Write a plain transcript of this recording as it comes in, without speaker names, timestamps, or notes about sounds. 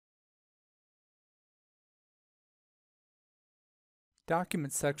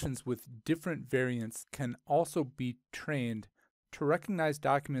Document sections with different variants can also be trained to recognize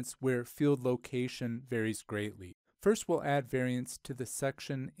documents where field location varies greatly. First, we'll add variants to the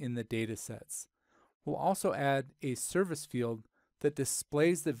section in the datasets. We'll also add a service field that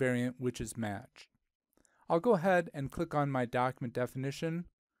displays the variant which is matched. I'll go ahead and click on my document definition,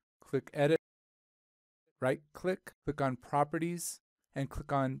 click Edit, right-click, click on Properties, and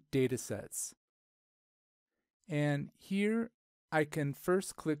click on Datasets. And here I can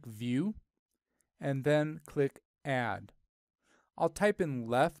first click View, and then click Add. I'll type in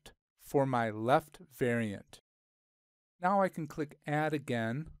left for my left variant. Now I can click Add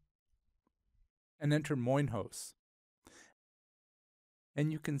again and enter Moinhouse.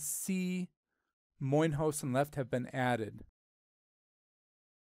 And you can see Moinhouse and left have been added.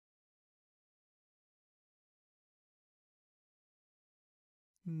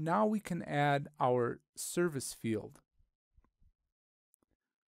 Now we can add our service field.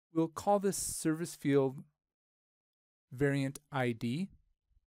 We'll call this service field variant ID,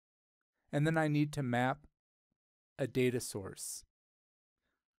 and then I need to map a data source.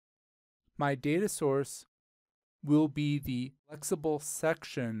 My data source will be the flexible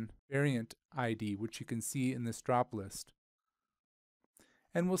section variant ID, which you can see in this drop list.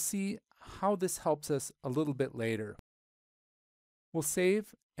 And we'll see how this helps us a little bit later. We'll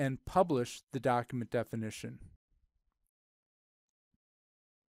save and publish the document definition.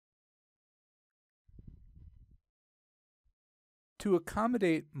 To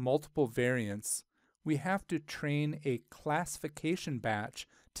accommodate multiple variants, we have to train a classification batch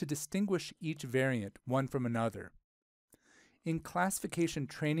to distinguish each variant one from another. In classification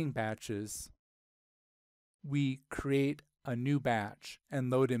training batches, we create a new batch and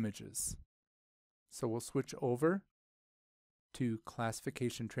load images. So we'll switch over to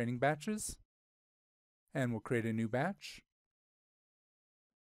classification training batches, and we'll create a new batch.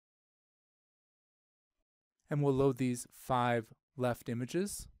 And we'll load these 5 left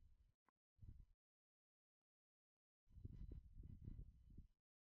images.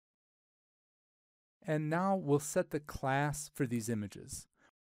 And now we'll set the class for these images.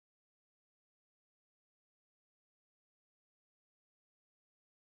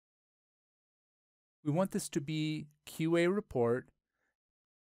 We want this to be QA report,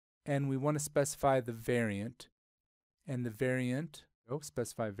 and we want to specify the variant, and the variant,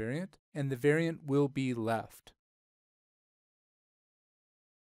 specify variant, and the variant will be left.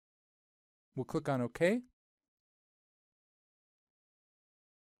 We'll click on OK.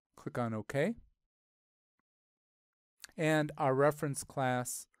 Click on OK. And our reference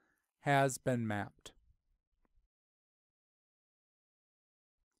class has been mapped.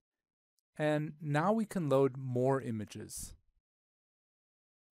 And now we can load more images.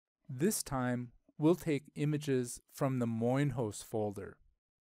 This time, we'll take images from the Moinhouse folder.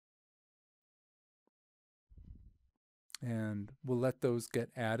 And we'll let those get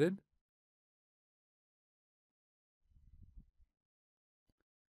added.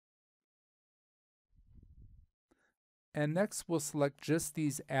 And next, we'll select just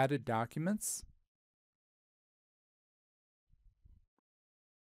these added documents.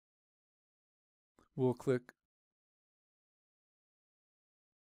 We'll click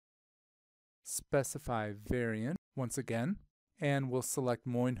Specify Variant once again, and we'll select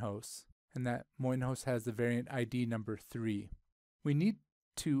Moinhouse, and that Moinhouse has the variant ID number 3. We need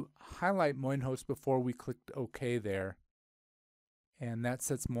to highlight Moinhouse before we click OK there, and that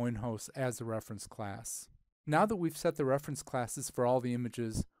sets Moinhouse as a reference class. Now that we've set the reference classes for all the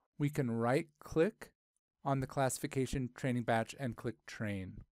images, we can right-click on the classification training batch and click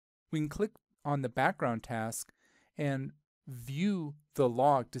Train. We can click on the background task and view the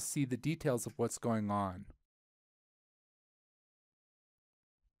log to see the details of what's going on.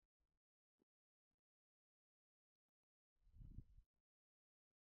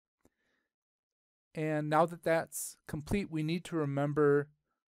 And now that that's complete, we need to remember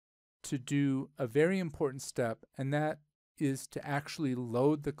to do a very important step, and that is to actually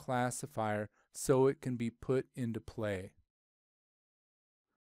load the classifier so it can be put into play.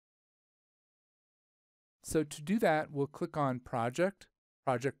 So to do that, we'll click on Project,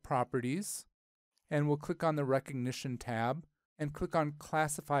 Project Properties, and we'll click on the Recognition tab and click on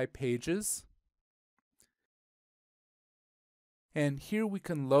Classify Pages. And here we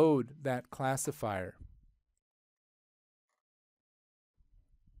can load that classifier.